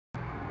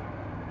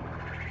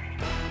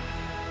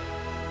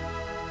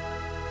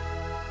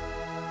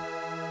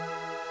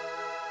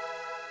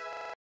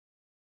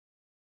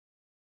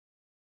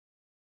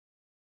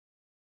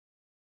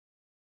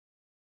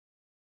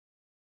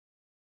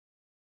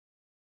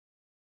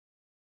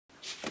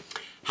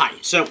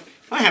So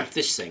I have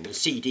this thing, a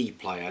CD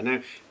player.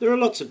 Now, there are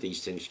lots of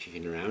these things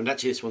kicking around.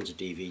 Actually, this one's a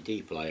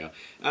DVD player.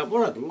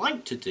 What I'd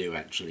like to do,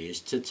 actually,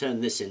 is to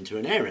turn this into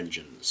an air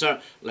engine.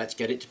 So let's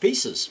get it to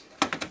pieces.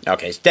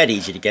 Okay, it's dead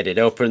easy to get it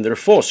open. There are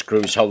 4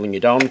 screws holding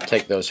it on.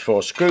 Take those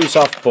 4 screws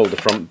off, pull the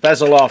front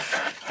bezel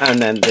off,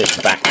 and then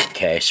this back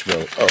case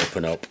will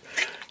open up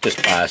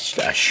just by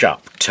a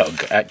sharp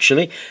tug,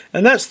 actually.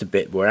 And that's the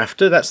bit we're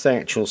after. That's the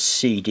actual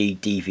CD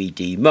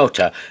DVD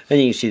motor.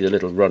 And you can see the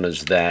little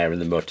runners there and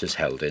the motor's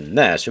held in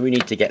there. So we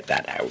need to get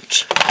that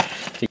out.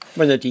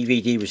 When the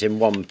DVD was in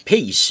one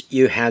piece,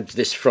 you had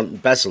this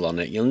front bezel on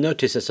it. You'll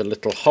notice there's a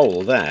little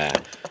hole there.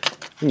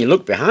 When you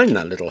look behind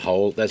that little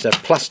hole, there's a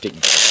plastic,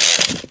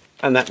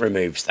 and that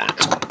removes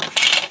that.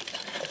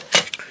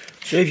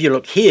 So if you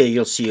look here,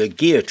 you'll see a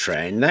gear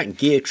train. That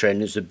gear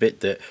train is the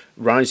bit that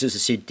rises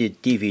the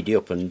DVD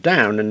up and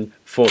down and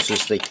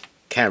forces the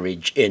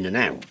carriage in and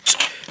out.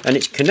 And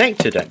it's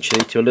connected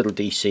actually to a little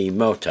DC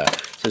motor.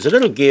 So there's a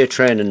little gear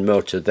train and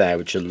motor there,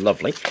 which are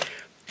lovely.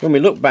 When we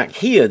look back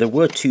here, there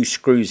were 2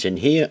 screws in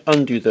here.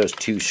 Undo those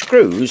 2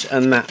 screws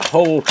and that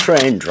whole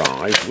train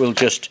drive will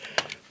just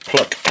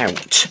pluck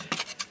out.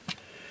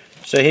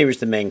 So here is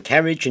the main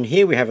carriage, and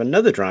here we have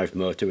another drive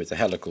motor with the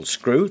helical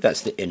screw.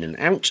 That's the in and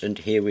out, and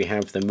here we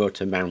have the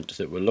motor mount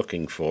that we're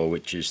looking for,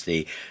 which is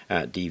the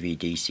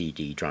DVD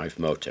CD drive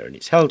motor, and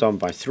it's held on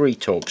by 3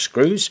 Torx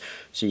screws.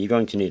 So you're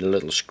going to need a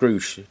little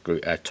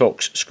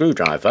Torx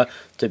screwdriver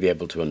to be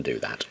able to undo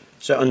that.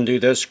 So undo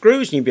those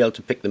screws, and you'll be able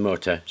to pick the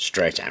motor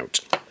straight out.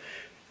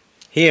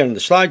 Here on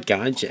the slide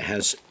guides, it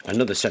has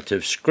another set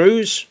of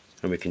screws,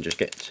 and we can just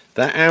get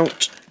that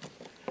out.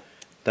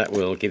 That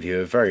will give you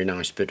a very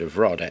nice bit of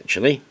rod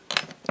actually.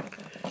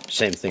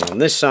 Same thing on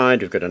this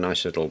side, we've got a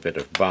nice little bit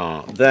of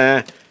bar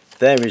there.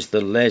 There is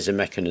the laser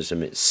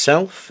mechanism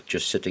itself,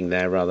 just sitting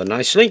there rather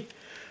nicely.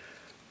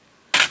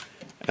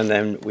 And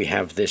then we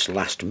have this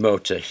last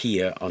motor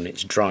here on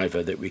its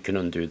driver that we can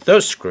undo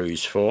those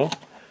screws for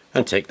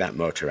and take that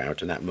motor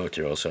out, and that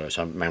motor also is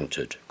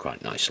mounted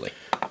quite nicely.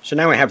 So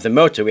now we have the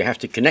motor, we have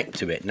to connect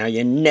to it. Now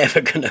you're never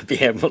going to be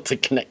able to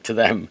connect to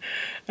them.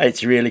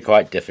 It's really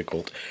quite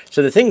difficult.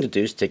 So the thing to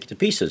do is take it to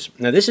pieces.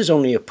 Now this is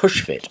only a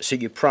push fit, so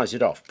you prise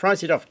it off.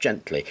 Prise it off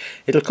gently.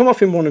 It'll come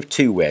off in one of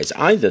 2 ways.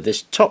 Either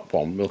this top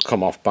one will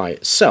come off by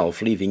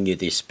itself, leaving you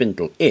the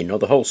spindle in, or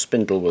the whole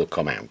spindle will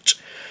come out.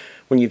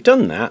 When you've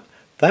done that,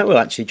 that will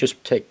actually just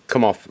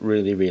come off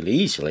really, really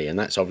easily, and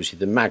that's obviously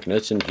the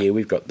magnet, and here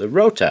we've got the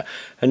rotor.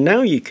 And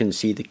now you can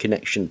see the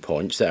connection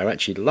points that are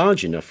actually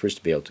large enough for us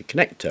to be able to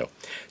connect to.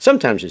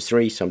 Sometimes it's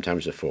 3,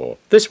 sometimes it's 4.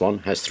 This one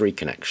has 3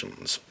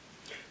 connections.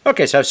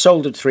 Okay, so I've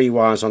soldered 3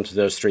 wires onto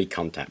those 3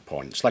 contact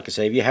points. Like I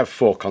say, if you have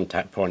 4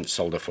 contact points,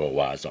 solder 4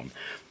 wires on.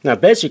 Now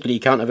basically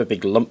you can't have a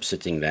big lump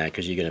sitting there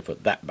because you're going to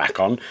put that back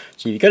on.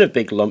 So if you've got a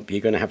big lump,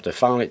 you're going to have to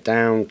file it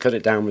down, cut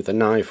it down with a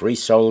knife,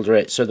 resolder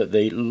it so that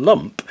the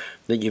lump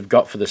that you've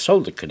got for the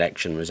solder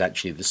connection was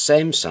actually the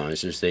same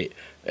size as it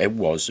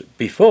was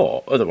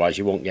before. Otherwise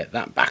you won't get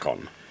that back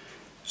on.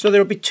 So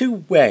there will be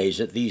 2 ways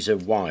that these are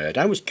wired.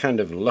 I was kind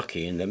of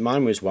lucky in that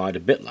mine was wired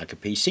a bit like a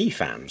PC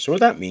fan. So what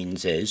that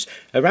means is,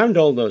 around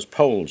all those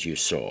poles you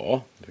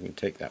saw, if I can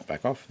take that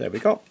back off, there we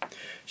go.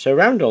 So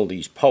around all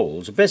these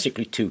poles are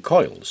basically 2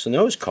 coils, and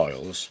those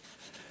coils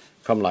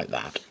come like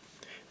that.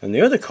 And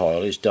the other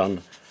coil is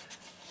done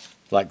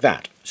like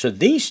that. So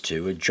these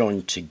 2 are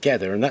joined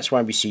together, and that's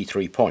why we see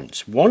 3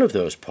 points. One of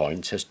those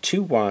points has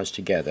 2 wires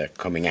together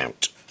coming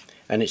out,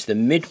 and it's the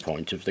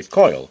midpoint of the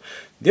coil.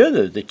 The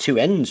other, the 2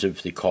 ends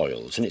of the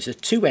coils, and it's the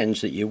 2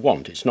 ends that you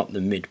want, it's not the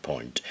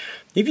midpoint.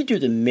 If you do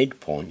the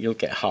midpoint, you'll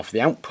get half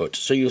the output,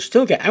 so you'll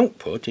still get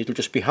output, it'll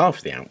just be half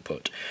the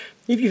output.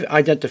 If you've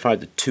identified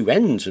the 2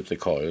 ends of the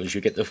coils,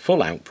 you get the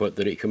full output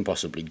that it can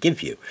possibly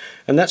give you,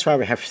 and that's why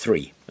we have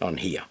 3 on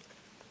here.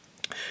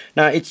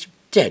 Now it's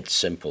dead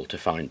simple to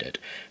find it,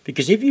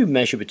 because if you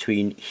measure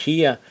between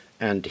here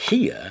and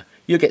here,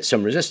 you'll get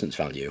some resistance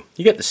value.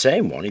 You get the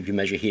same one if you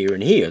measure here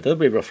and here, they'll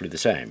be roughly the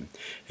same.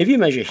 If you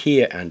measure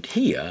here and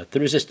here, the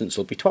resistance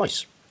will be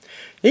twice.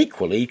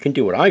 Equally, you can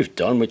do what I've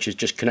done, which is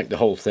just connect the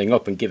whole thing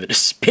up and give it a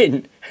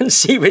spin and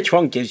see which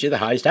one gives you the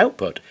highest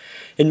output.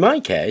 In my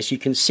case, you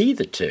can see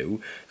the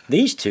 2.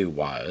 These 2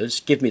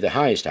 wires give me the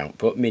highest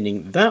output,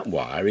 meaning that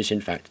wire is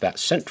in fact that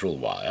central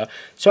wire,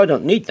 so I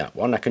don't need that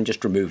one, I can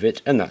just remove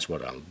it, and that's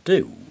what I'll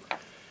do.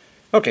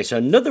 Okay, so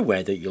another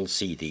way that you'll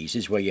see these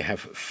is where you have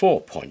 4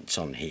 points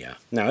on here.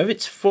 Now if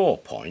it's 4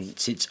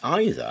 points, it's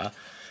either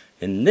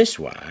in this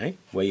way,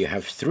 where you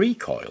have 3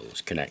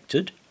 coils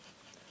connected,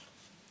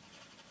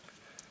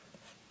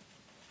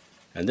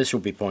 and this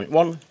will be point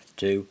 1,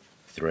 2,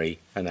 3,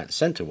 and that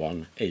centre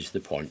one is the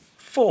point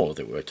 4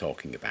 that we're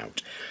talking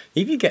about.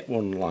 If you get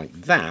one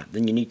like that,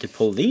 then you need to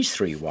pull these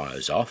 3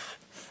 wires off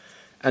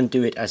and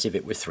do it as if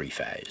it were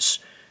 3-phase.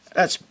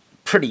 That's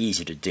pretty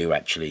easy to do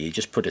actually, you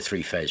just put a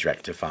 3-phase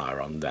rectifier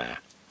on there.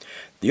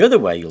 The other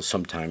way you'll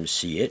sometimes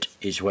see it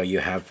is where you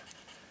have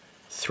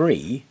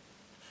 3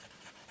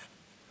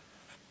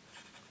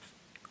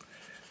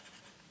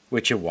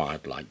 which are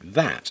wired like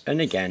that,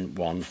 and again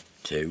 1,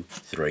 2,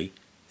 3,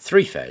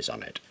 3-phase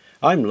on it.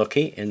 I'm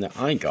lucky in that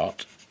I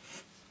got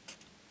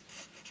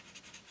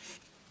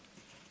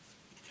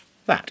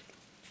that.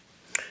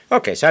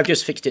 Okay, so I've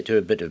just fixed it to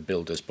a bit of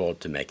builder's board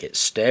to make it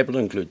stable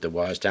and glued the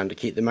wires down to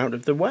keep them out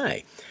of the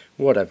way.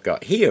 What I've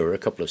got here are a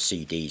couple of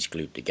CDs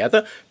glued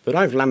together, but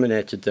I've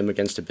laminated them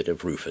against a bit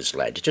of roofer's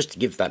lead just to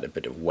give that a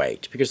bit of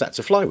weight, because that's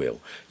a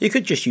flywheel. You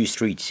could just use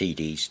 3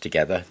 CDs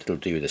together, it'll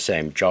do the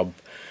same job.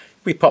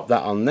 We pop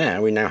that on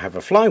there, we now have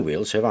a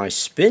flywheel, so if I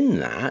spin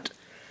that,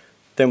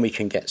 then we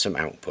can get some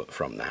output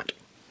from that.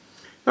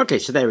 Okay,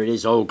 so there it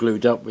is, all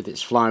glued up with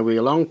its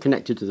flywheel on,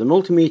 connected to the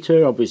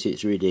multimeter. Obviously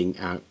it's reading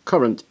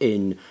current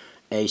in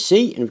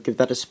AC, and we give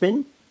that a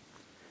spin.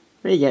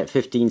 You get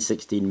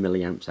 15-16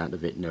 milliamps out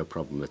of it, no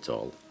problem at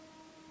all.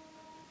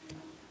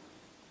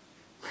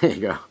 There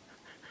you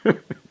go.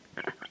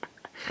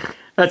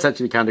 That's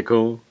actually kind of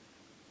cool.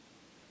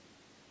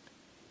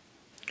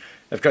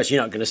 Of course,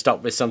 you're not going to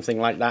stop with something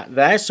like that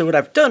there, so what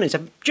I've done is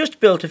I've just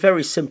built a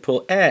very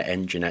simple air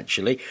engine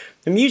actually.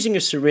 I'm using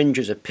a syringe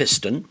as a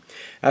piston.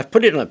 I've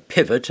put it on a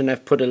pivot and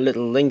I've put a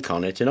little link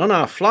on it, and on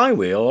our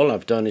flywheel all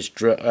I've done is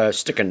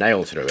stick a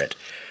nail through it.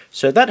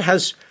 So that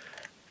has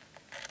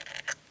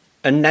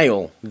a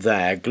nail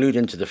there glued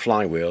into the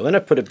flywheel, then I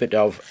put a bit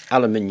of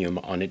aluminium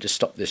on it to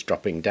stop this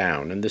dropping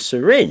down, and the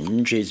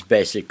syringe is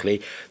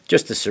basically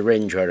just a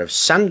syringe where I've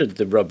sanded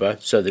the rubber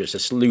so that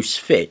it's a loose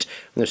fit,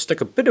 and I've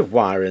stuck a bit of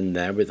wire in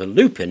there with a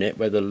loop in it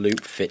where the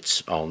loop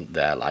fits on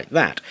there like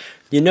that.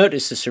 You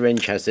notice the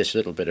syringe has this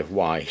little bit of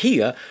wire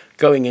here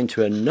going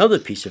into another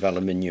piece of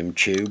aluminium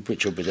tube,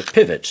 which will be the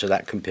pivot, so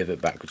that can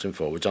pivot backwards and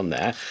forwards on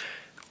there.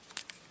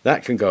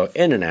 That can go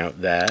in and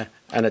out there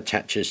and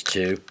attaches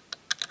to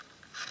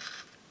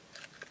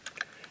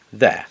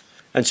there.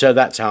 And so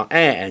that's our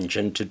air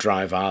engine to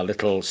drive our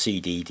little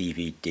CD,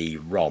 DVD,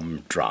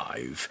 ROM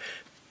drive.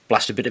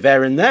 Blast a bit of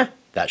air in there,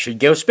 that should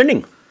go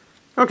spinning.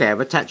 Okay, I've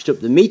attached up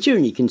the meter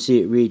and you can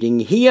see it reading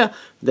here.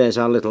 There's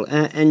our little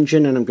air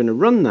engine, and I'm going to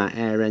run that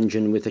air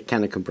engine with a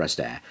can of compressed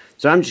air.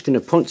 So I'm just going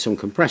to punch some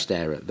compressed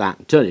air at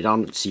that, turn it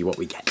on and see what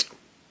we get.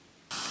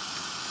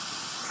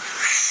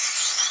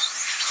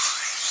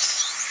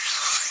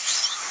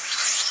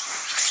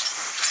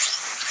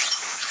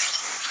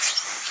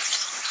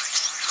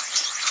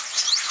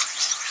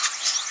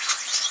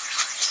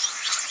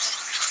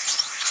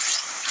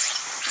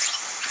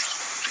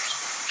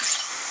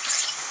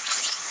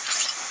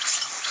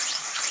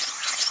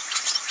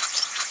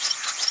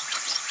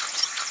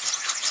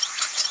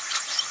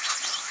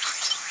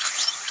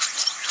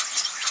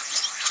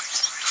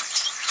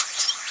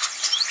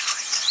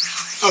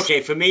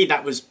 Okay, for me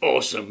that was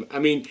awesome. I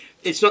mean,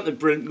 it's not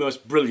the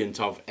most brilliant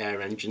of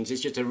air engines,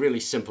 it's just a really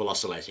simple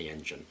oscillating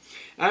engine.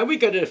 We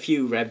got a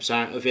few revs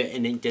out of it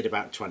and it did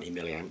about 20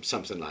 milliamps,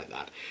 something like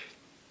that.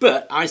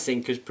 But I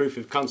think as proof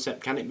of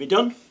concept, can it be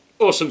done?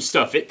 Awesome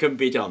stuff, it can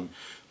be done.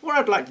 What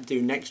I'd like to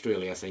do next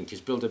really, I think, is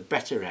build a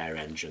better air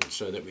engine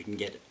so that we can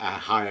get a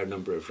higher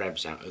number of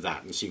revs out of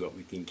that and see what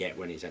we can get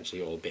when it's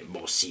actually all a bit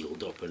more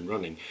sealed up and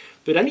running.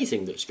 But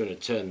anything that's going to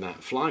turn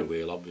that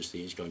flywheel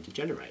obviously is going to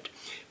generate.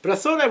 But I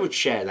thought I would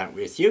share that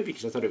with you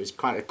because I thought it was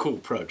quite a cool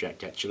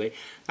project actually.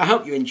 I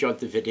hope you enjoyed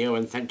the video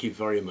and thank you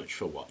very much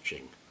for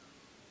watching.